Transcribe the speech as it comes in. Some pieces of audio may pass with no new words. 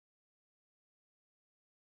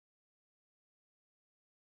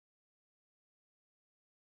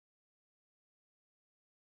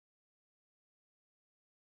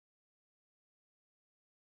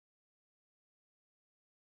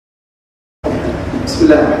بسم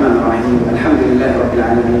الله الرحمن الرحيم الحمد لله رب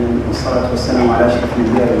العالمين والصلاة والسلام على أشرف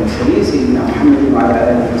الأنبياء والمرسلين سيدنا محمد وعلى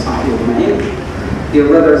آله وصحبه أجمعين. Dear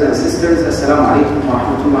brothers and sisters, Assalamu alaikum wa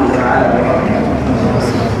rahmatullahi wa barakatuh.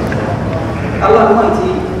 Allah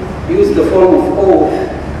Almighty used the form of oath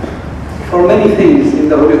for many things in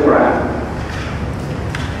the Holy Quran.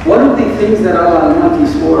 One of the things that Allah Almighty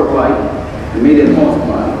swore by, made an oath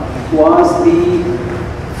by, was the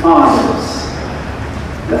fathers.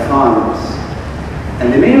 The fathers. And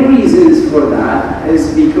the main reasons for that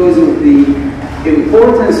is because of the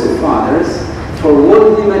importance of fathers for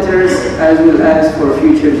worldly matters as well as for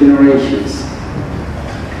future generations.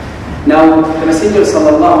 Now, the Messenger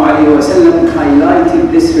ﷺ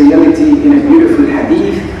highlighted this reality in a beautiful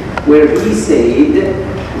hadith where he said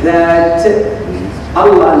that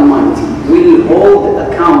Allah Almighty will hold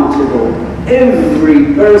accountable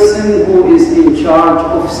every person who is in charge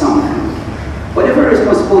of something. Whatever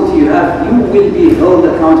responsibility you have, you will be held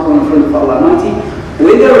accountable in front of Allah Almighty,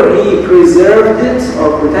 whether He preserved it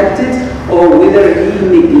or protected it, or whether He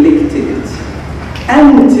neglected it.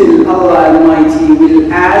 Until Allah Almighty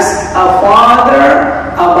will ask a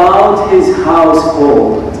father about his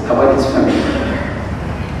household, about his family.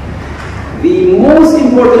 The most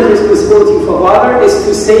important responsibility for father is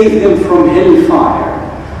to save them from hellfire.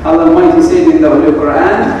 Allah Almighty said in the Holy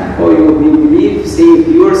Quran, "O you who believe, save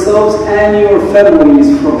yourselves and your families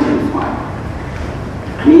from hellfire."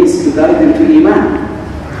 It means to guide them to Iman,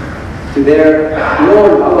 to their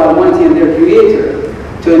Lord Allah Almighty and their Creator,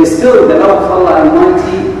 to instill the love of Allah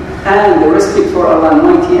Almighty and the respect for Allah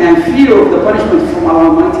Almighty and fear of the punishment from Allah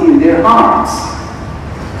Almighty in their hearts.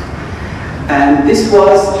 And this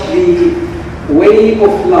was the way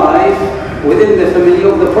of life within the family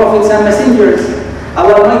of the prophets and messengers.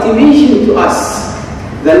 Allah Almighty mentioned to us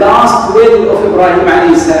the last will of Ibrahim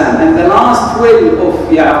alayhi salam and the last will of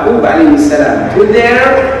Yaqub alayhi salam to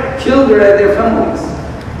their children and their families.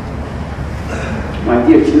 My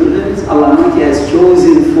dear children, Allah Almighty has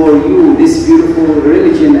chosen for you this beautiful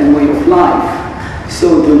religion and way of life.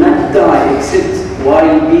 So do not die except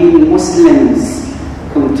while being Muslims.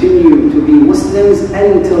 Continue to be Muslims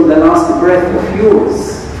until the last breath of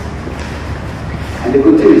yours. And it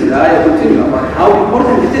continues, the ayah continues about how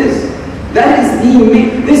important it is.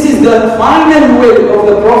 This is the final will of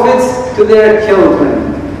the prophets to their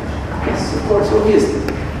children. Yes, of course, obviously.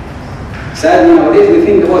 Sadly, nowadays we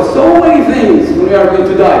think about so many things when we are going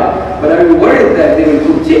to die. But are we worried that they will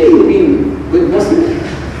continue being good Muslims?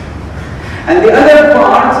 And the other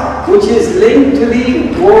part, which is linked to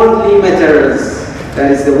the worldly matters,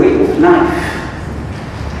 that is the way of life.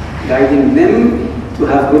 Guiding them to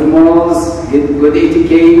have good morals, good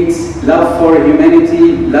etiquettes, love for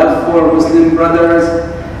humanity, love for Muslim brothers,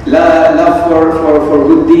 love for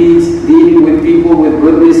good deeds, dealing with people with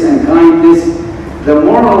goodness and kindness. The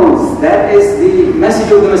morals, that is the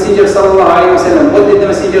message of the Messenger ﷺ. What did the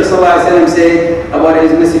Messenger ﷺ say about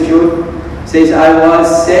his message? He says, I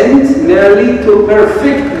was sent merely to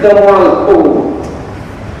perfect the moral code.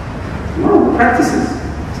 Moral practices.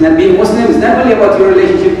 It's not being Muslim, it's not only about your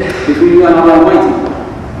relationship between you and Allah Almighty,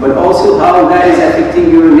 but also how that is affecting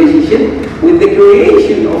your relationship with the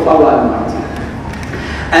creation of Allah Almighty.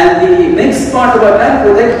 And the next part about that,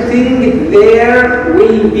 protecting their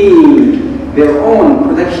well-being, their own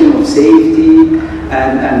protection of safety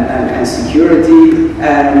and security,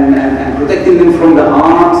 and protecting them from the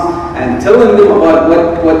harms, and telling them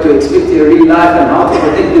about what to expect in real life and how to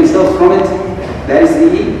protect themselves from it. That is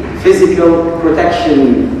the physical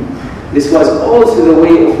protection. This was also the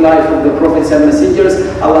way of life of the prophets and messengers.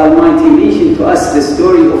 Allah Almighty mentioned to us the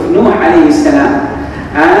story of Nuh alayhi salam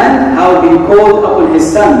and how he called upon his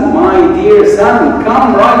son, my dear son,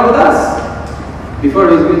 come ride with us, before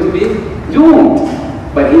he was going to be doomed.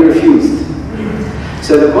 But he refused.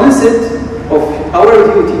 So the concept of our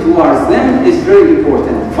duty towards them is very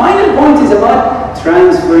important. Final point is about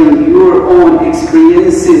transferring your own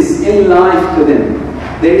experiences in life to them.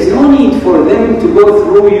 There is no need for them to go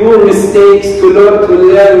through your mistakes to learn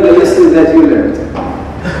the lessons that you learned.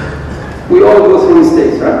 We all go through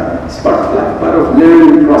mistakes, right? It's part of life, part of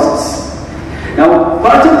learning process. Now,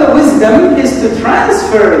 part of the wisdom is to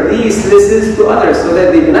transfer these lessons to others so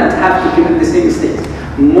that they do not have to commit the same mistakes.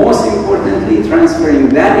 Most importantly, transferring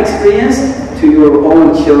that experience to your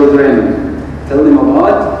own children. Tell them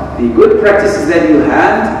about the good practices that you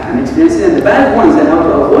had and experiences and the bad ones and how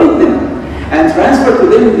to avoid them. And transfer to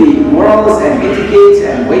them the morals and etiquettes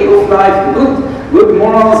and way of life, good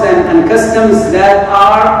morals and customs that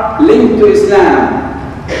are linked to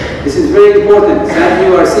Islam. This is very important. Sadly,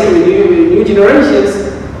 you are seeing the new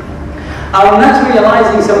generations I'm not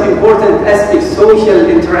realizing some important aspects, social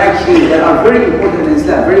interactions that are very important in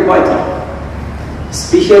Islam, very vital,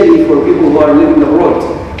 especially for people who are living abroad.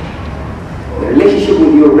 The relationship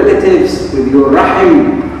with your relatives, with your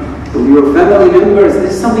rahim, with your family members,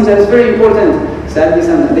 this is something that is very important. Sadly,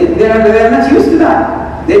 they are not used to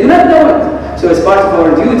that. They do not know it. So it's part of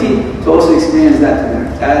our duty to also experience that to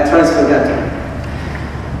them, transfer that to them.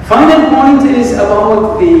 Final point is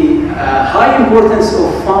about the high importance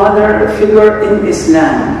of father figure in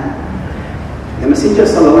Islam. The Messenger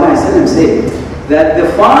ﷺ said that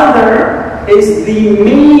the father is the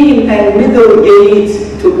main and middle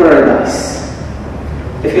gate to paradise.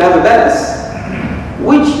 If you have a balance,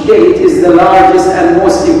 which gate is the largest and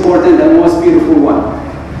most important and most beautiful one?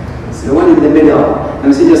 It's the one in the middle. The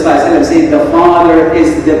Messenger ﷺ said the father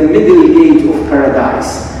is the middle gate of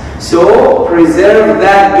paradise. So preserve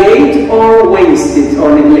that gate or waste it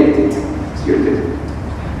or neglect it. It's your duty.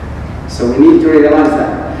 So we need to realize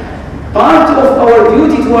that. Part of our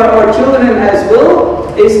duty to our children as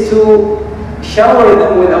well is to shower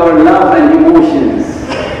them with our love and emotions.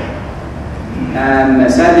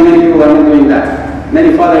 And sadly many people are not doing that.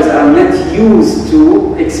 Many fathers are not used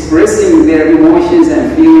to expressing their emotions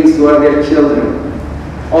and feelings toward their children.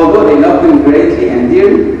 Although they love them greatly and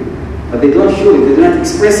dearly, but they don't show it, they do not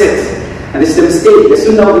express it. And this is a mistake. The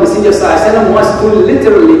Sunnah of the Messenger ﷺ was to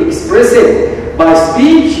literally express it by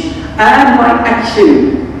speech and by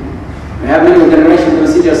action. We have many generations of the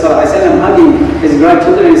Messenger ﷺ hugging his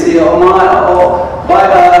grandchildren and say, oh Allah,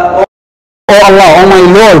 oh my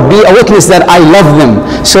Lord, be a witness that I love them.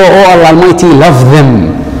 So, oh Allah Almighty, love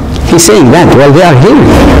them. He's saying that while they are here.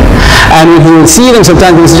 And when he will see them,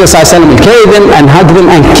 sometimes the Messenger ﷺ will carry them and hug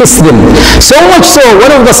them and kiss them. So much so,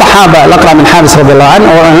 one of the Sahaba, Al-Aqra bin Habis radiallahu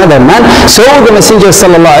anhu, or another man, saw the Messenger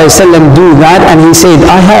ﷺ do that, and he said,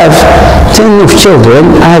 I have 10 of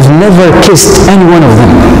children, I have never kissed any one of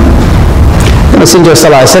them. The Messenger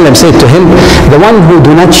ﷺ said to him, the one who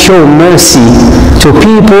do not show mercy to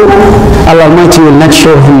people, Allah Almighty will not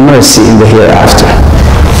show him mercy in the hereafter.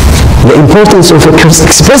 The importance of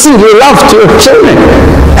expressing your love to your children.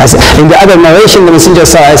 As in the other narration, the Messenger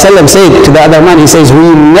ﷺ said to the other man, he says,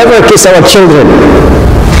 we never kiss our children.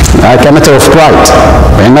 Like a matter of pride.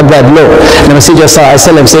 We're not that low. The Messenger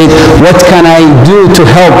ﷺ said, what can I do to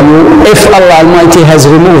help you if Allah Almighty has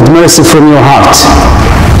removed mercy from your heart?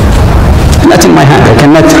 Not in my hand. I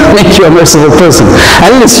cannot make you a merciful person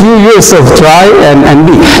unless you yourself try and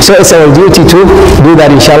be. So it's our duty to do that,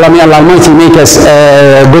 inshallah. May Allah Almighty make us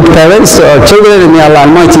good parents to our children, and may Allah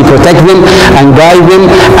Almighty protect them and guide them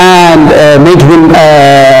and make them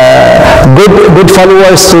good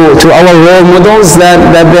followers to our role models that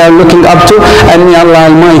they are looking up to, and may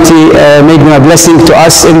Allah Almighty make them a blessing to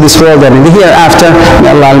us in this world and in the hereafter.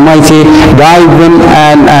 May Allah Almighty guide them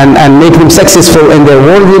and make them successful in their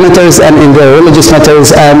worldly matters and in their religious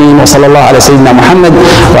matters. Ameen. Wa sallallahu ala Sayyidina Muhammad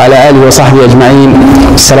wa ala alihi wa sahbihi ajma'in.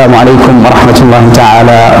 Assalamu alaikum wa rahmatullahi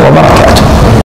ta'ala wa barakatuh.